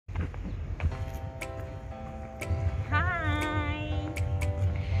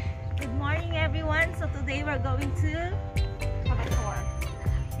So today we're going to have a tour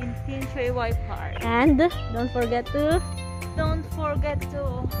in Tin Shui Wai Park. And don't forget to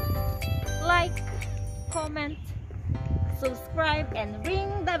like, comment, subscribe, and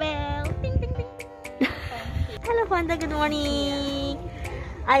ring the bell. Ding, ding, ding. Hello Panda, good morning.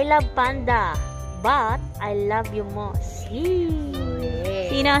 I love Panda, but I love you most.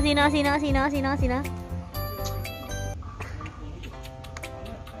 Sino?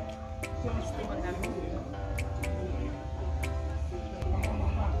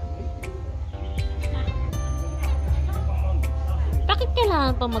 Bakit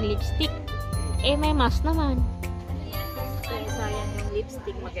kailangan pa mag-lipstick? Eh, may mask naman. Sayang yung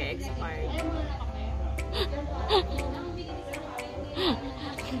lipstick mag-e-expire.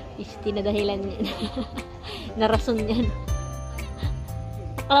 Isti na dahilan yan. Narason yan.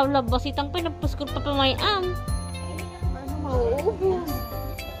 Nakalabas itang pinagpuskot pa pamayam. Ano mauubos?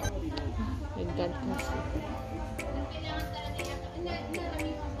 My God.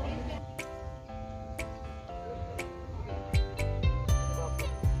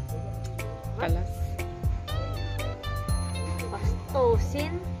 Galas.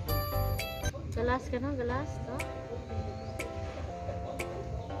 Pastosin. Galas ka na, galas. No?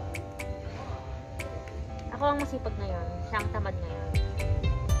 Ako ang masipag ngayon. Siya ang tamad ngayon.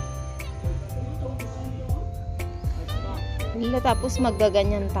 Wala, tapos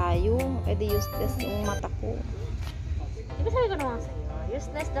magaganyan tayo. Eh di useless yung mata ko. Diba sabi ko naman sa'yo,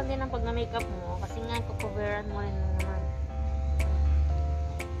 useless lang din ang pag-makeup mo kasi nga kukoveran mo rin naman.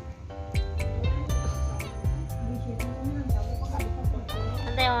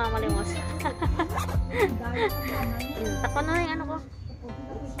 Antay mo mga malimos. Tako na yung ano ko.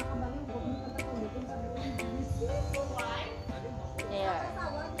 There.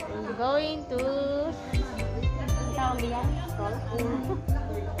 We're going to tawag yan? Roll?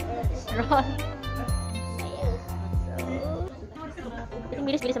 Roll. Ayan. So,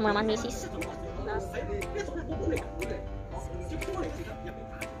 bilis-bilis ang mga misis.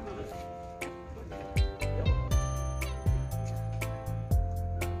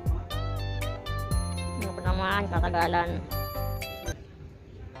 Ano pa naman, katagalan.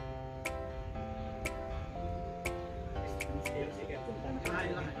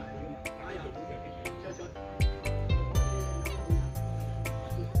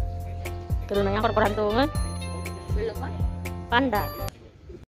 Tuloy na yan, korporantungan. Panda.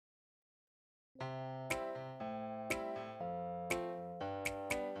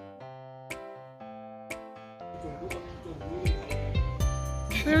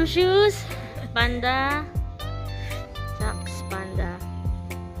 From shoes, Panda. Socks, Panda.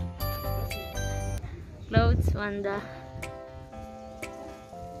 Clothes, Panda.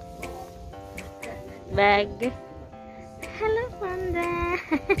 Bag. Hello, Panda.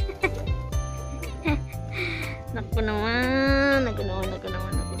 Naku naman.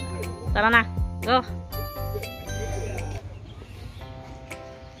 Tara na, go.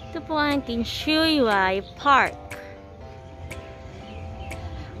 Ito po ang Tin Shui Wai Park.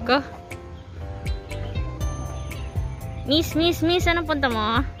 Go. Miss, anong punta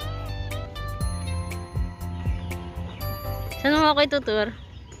mo? Saan mo ako itutur?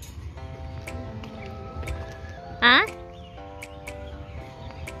 Ha?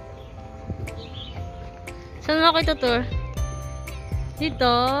 Saan mo ako itutur?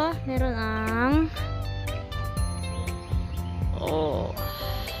 Dito, meron ang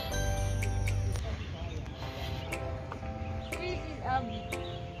This is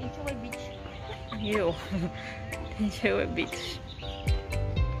Tin Shui Wai Beach. Niyo. Tin Shui Wai Beach.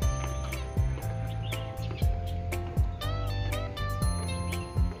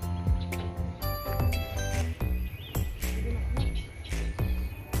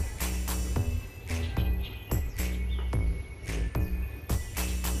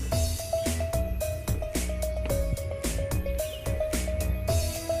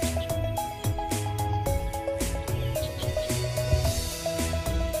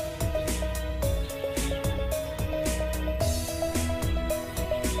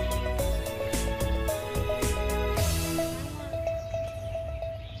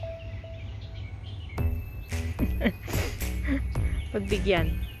 Pagbigyan.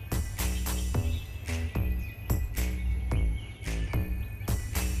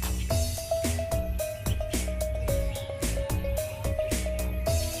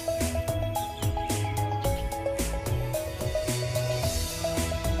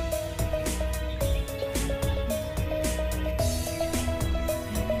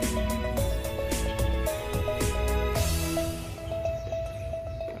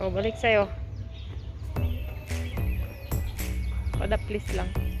 O, balik sa'yo. Pada please lang.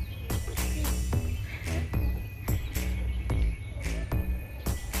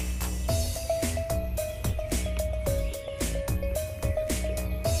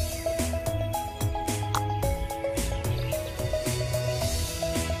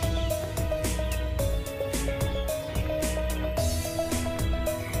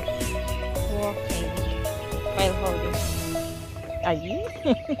 Ay.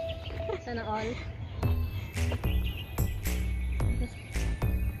 Sana all.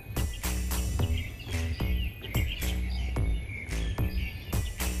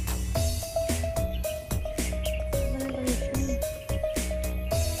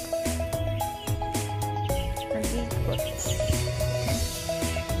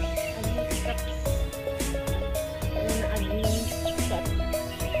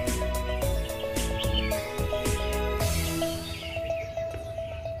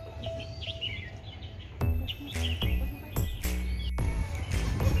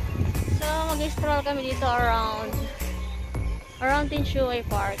 Mag-stroll kami dito around Tin Shui Wai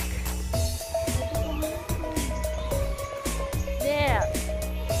Park. There.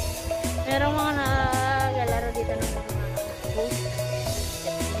 Merong mga nagalaro dito ng mga boat.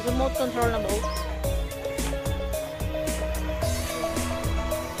 Remote control na boat.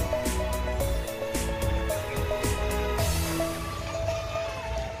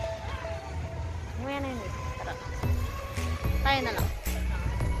 Mamaya na yun. Tara. Tayo na lang.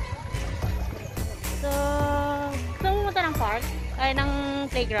 So, gusto mo pumunta ng park? Ay, ng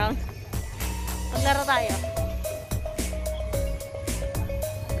playground? Maglaro tayo.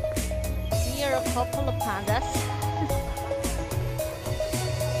 We are a couple of pandas.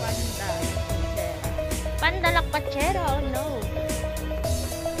 Pandalakpachero, oh no.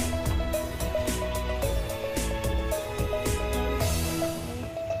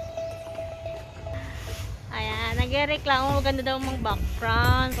 Ayan, nagreklamo, maganda daw mong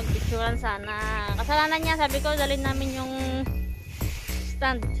background, pagpicturan sana. Kasalanan niya, sabi ko, dalhin namin yung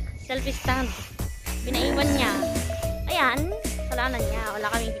stand, selfie stand. Binaiwan niya. Ayan, kasalanan niya, wala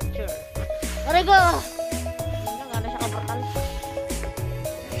kaming picture. Origo! Hindi nga, siya kabarkal.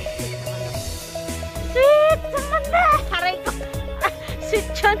 Sweet! Samanda! Aray ko! Sweet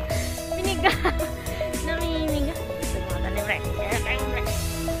yun! Miniga! Namimiga. Ito mga tanibre. Kaya kayong bre.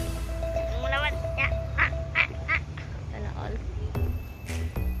 Mulawan. Sana all.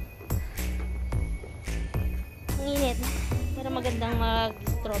 Ang init. Pero magandang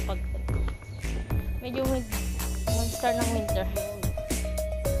mag-stroll pag medyo mag-start ng winter.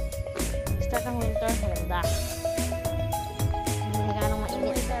 Start ng winter. Maganda. Hindi ka nang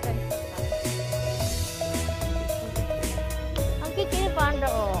mainit. Ang kikini panda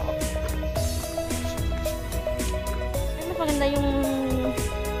oh. Ano maganda yung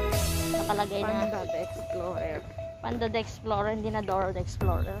nakalagay na Panda the Explorer. Panda the Explorer, hindi na Dora the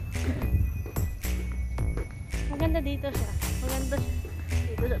Explorer. Maganda dito siya. Maganda siya.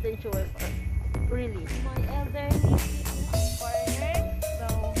 Dito sa Tin Shui Wai Park. Really. My elderly partner. So,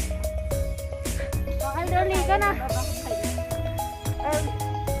 Elderly ka na.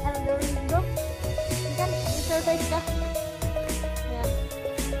 elderly go. Yan, exercise ka. Yan.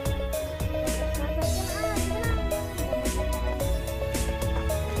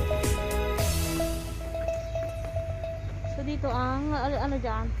 So dito ano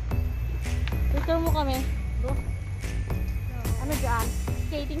dyan? Dito mo kami. Bro. Ano dyan?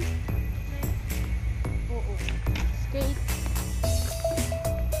 Skating? Oo. Skate.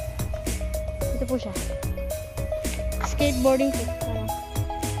 Ito po siya. Skateboarding po. Ano?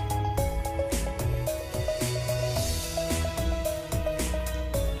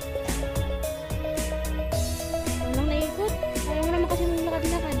 Walang naikot. Ayaw mo naman kasi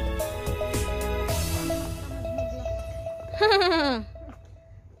maglakad-lakad.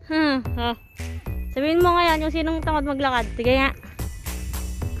 Sabihin mo nga yan yung sinong tamad maglakad. Sige nga.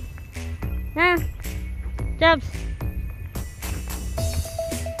 Ha? Jobs.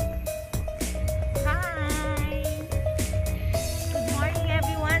 Hi! Good morning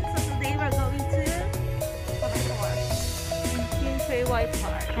everyone. So today we're going to Tin Shui Wai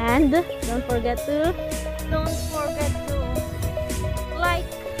Park. And don't forget to Like,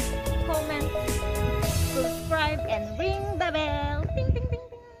 comment, subscribe, and ring the bell. Ting ting ting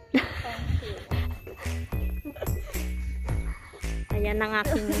ting. Thank you. ayan ang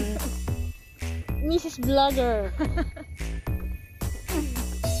aking Mrs. Vlogger.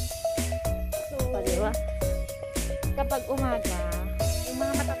 So, Diba? kapag umaga, yung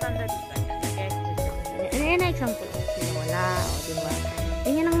mga matatanda dito, Ano example? Wala. O, diba?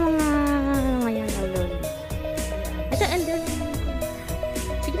 Ganyan ang mga ngayon elderly. Ito elderly.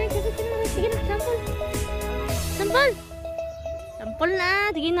 Sige na. Sample. Sample na.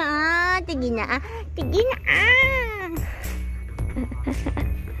 Sige na.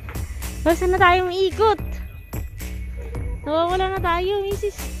 O, saan na tayo maikot? Nawawala na tayo,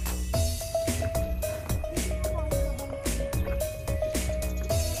 misis.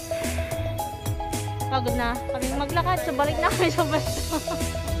 Pagod na kaming maglakad, so balik na kami sa basto.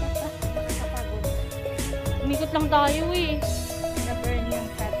 Umikot lang tayo eh.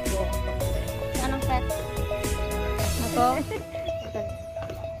 ko.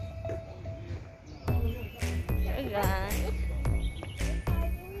 Ayan.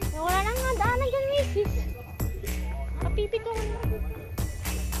 Wala na nga daanan dyan, misis. Kapipito ko na.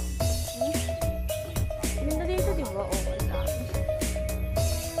 Ganda dito, diba? Oh, wala.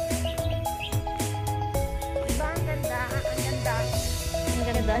 Diba ang ganda? Ang ganda. Ang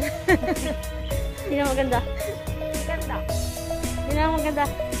ganda. Hindi na maganda. Ang ganda. Hindi na maganda.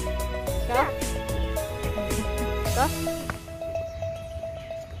 Ka? Ka?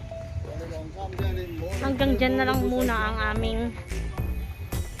 Hanggang dyan na lang muna ang aming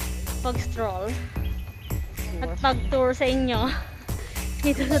pag-stroll at pag-tour sa inyo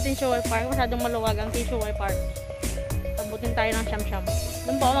dito sa Tin Shui Wai Park. Masyadong maluwag ang Tin Shui Wai Park. Tabutin tayo ng siyam-siyam.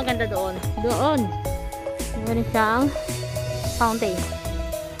 Doon po maganda doon. Doon! Meron siyang fountain.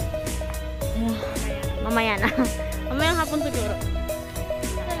 Mamaya na. Mamayang hapon siguro.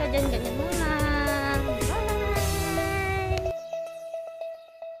 Tala dyan, ganyan muna.